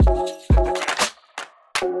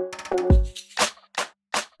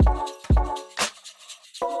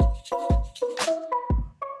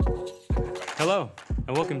Hello,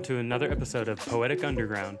 and welcome to another episode of Poetic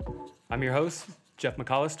Underground. I'm your host, Jeff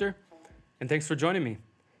McAllister, and thanks for joining me.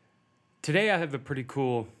 Today I have a pretty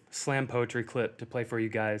cool slam poetry clip to play for you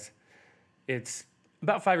guys. It's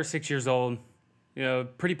about 5 or 6 years old,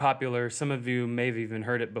 pretty popular. Some of you may have even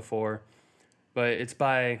heard it before, but it's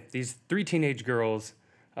by these 3 teenage girls,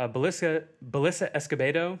 Belissa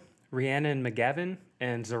Escobedo, Rhiannon McGavin,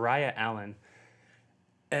 and Zariya Allen.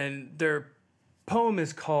 And their poem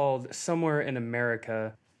is called Somewhere in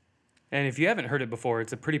America. And if you haven't heard it before,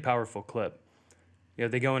 it's a pretty powerful clip.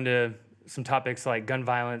 They go into some topics like gun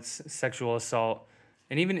violence, sexual assault,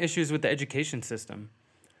 and even issues with the education system.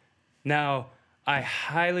 Now, I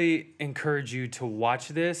highly encourage you to watch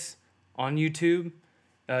this on YouTube.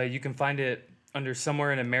 You can find it under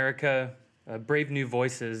Somewhere in America, Brave New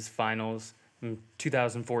Voices Finals in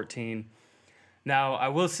 2014. Now, I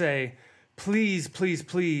will say, please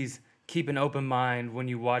keep an open mind when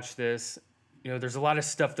you watch this. There's a lot of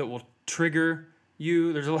stuff that will trigger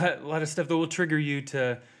you. There's a lot of stuff that will trigger you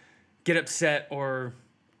to get upset or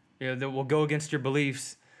that will go against your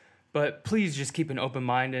beliefs. But please just keep an open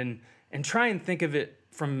mind and try and think of it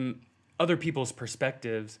from other people's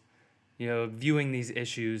perspectives, viewing these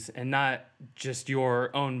issues and not just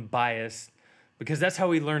your own bias, because that's how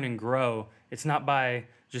we learn and grow. It's not by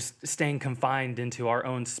just staying confined into our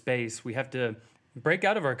own space. We have to break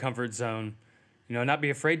out of our comfort zone, not be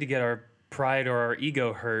afraid to get our pride or our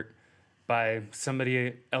ego hurt by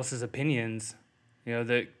somebody else's opinions,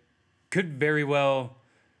 that could very well,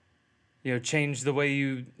 change the way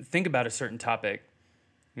you think about a certain topic.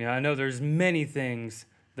 I know there's many things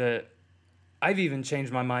that I've even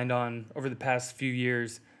changed my mind on over the past few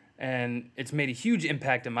years, and it's made a huge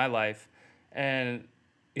impact in my life. And,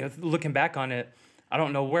 looking back on it, I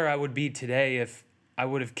don't know where I would be today if I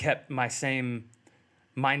would have kept my same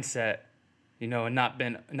mindset, and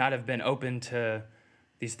not have been open to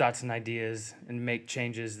these thoughts and ideas and make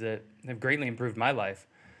changes that have greatly improved my life.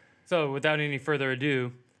 So without any further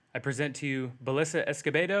ado, I present to you Belissa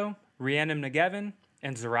Escobedo, Rhiannon McGavin,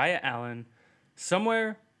 and Zariya Allen,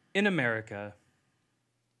 Somewhere in America.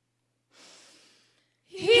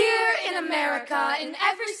 Here in America, in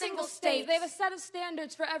every single state, they have a set of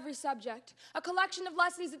standards for every subject, a collection of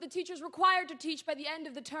lessons that the teacher's required to teach by the end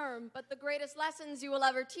of the term. But the greatest lessons you will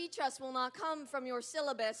ever teach us will not come from your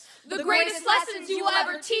syllabus. The greatest lessons you will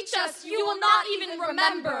ever teach us, you will not even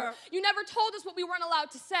remember. You never told us what we weren't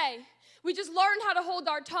allowed to say. We just learned how to hold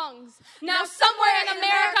our tongues. Now somewhere in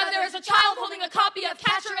America there is a child holding a copy of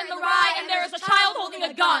Catcher in the Rye, and there is a child holding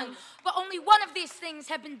a gun. But only one of these things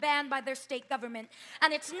have been banned by their state government.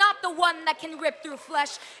 And it's not the one that can rip through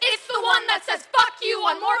flesh. It's the one that says fuck you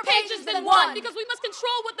on more pages than one. Because we must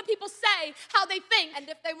control what the people say, how they think. And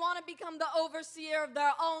if they want to become the overseer of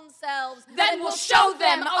their own selves, then we'll show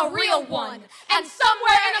them a real one. And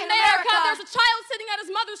somewhere in America there's a child sitting at his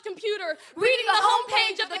mother's computer reading the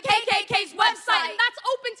homepage of the KKK's website. And that's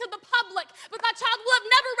open to the public. But that child will have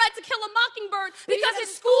never read To Kill a Mockingbird because his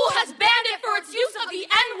school has banned it for its use of the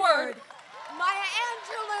N-word. Maya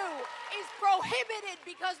Angelou is prohibited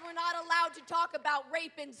because we're not allowed to talk about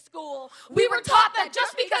rape in school. We were taught that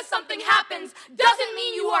just because something happens doesn't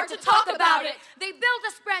mean you are to talk about it. They build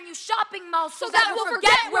us brand new shopping malls so that we'll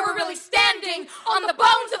forget where we're really standing, on the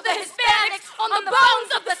bones of the Hispanics, on the bones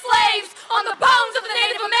of the slaves, on the bones of the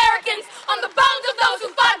Native Americans, on the bones of those who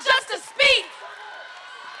fought just to speak.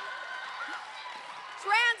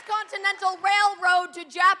 Transcontinental Railroad to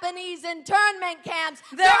Japanese internment camps.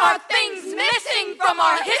 There are things missing from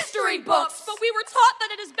our history books. But we were taught that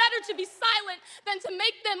it is better to be silent than to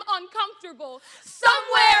make them uncomfortable.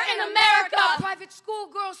 Somewhere in America, private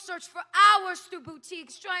schoolgirls search for hours through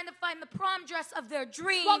boutiques trying to find the prom dress of their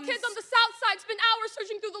dreams. While kids on the South Side spend hours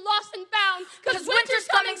searching through the lost and found. Because winter's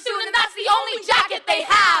coming soon and that's the only jacket they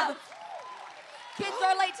have. Kids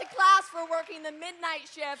are late to class for working the midnight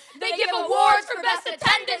shift. They give awards for best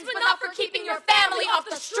attendance, but not for keeping your family off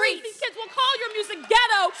the streets. These kids will call your music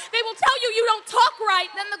ghetto. They will tell you don't talk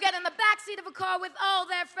right. Then they'll get in the backseat of a car with all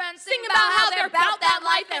their friends, sing about how they're about that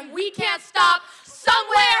life and we can't stop.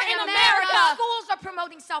 Somewhere in America, schools are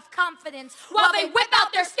promoting self-confidence while they whip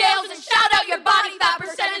out their scales and shout out your body fat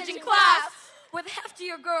percentage in class. Where the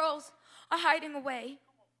heftier girls are hiding away.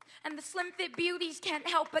 And the slim-fit beauties can't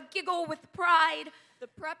help but giggle with pride. The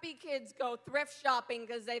preppy kids go thrift shopping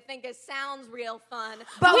because they think it sounds real fun.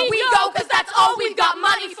 But we go because that's all we've got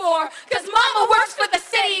money for. Because mama works for the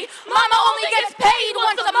city. Mama only gets paid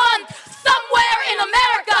once a month. Somewhere in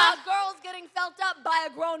America, girls get getting felt up by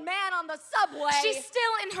a grown man on the subway. She's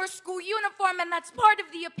still in her school uniform, and that's part of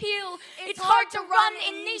the appeal. It's hard to run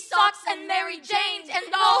in knee socks and Mary Janes, and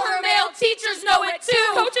all her male teachers know it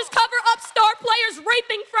too. Coaches cover up star players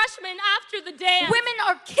raping freshmen after the dance. Women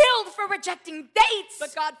are killed for rejecting dates.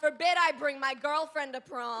 But God forbid I bring my girlfriend to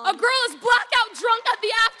prom. A girl is blackout drunk at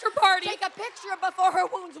the after party. Take a picture before her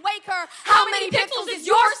wounds wake her. How many pixels is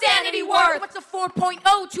your sanity worth? What's a 4.0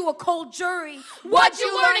 to a cold jury? What'd you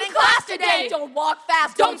learn in class today? Don't walk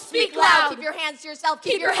fast. Don't speak loud. Keep your hands to yourself.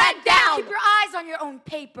 Keep your head down. Keep your eyes on your own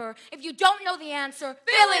paper. If you don't know the answer,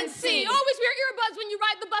 fill in C. Always wear earbuds when you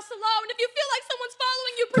ride the bus alone. If you feel like someone's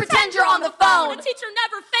following you, Pretend you're on the phone. A teacher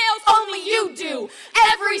never fails. Only you do.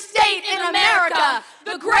 Every state in America,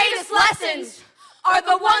 the greatest lessons are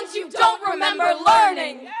the ones you don't remember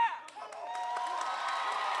learning.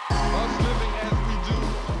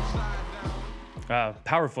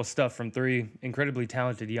 Powerful stuff from three incredibly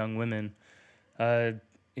talented young women.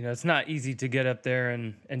 It's not easy to get up there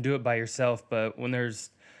and do it by yourself, but when there's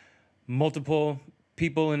multiple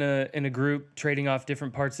people in a group trading off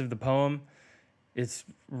different parts of the poem, it's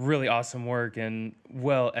really awesome work and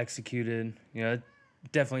well executed. It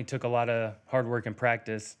definitely took a lot of hard work and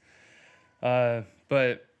practice.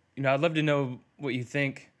 But I'd love to know what you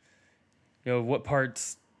think. What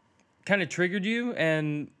parts kind of triggered you,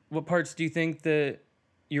 and what parts do you think that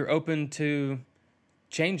you're open to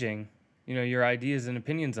changing, your ideas and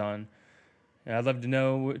opinions on? I'd love to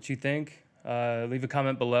know what you think. Leave a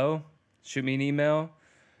comment below, shoot me an email,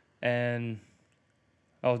 and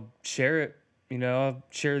I'll share it. I'll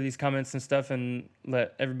share these comments and stuff and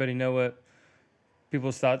let everybody know what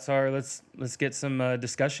people's thoughts are. Let's get some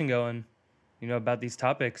discussion going, about these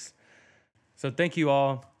topics. So thank you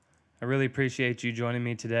all. I really appreciate you joining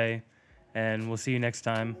me today, and we'll see you next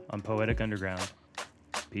time on Poetic Underground.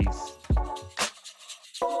 Peace.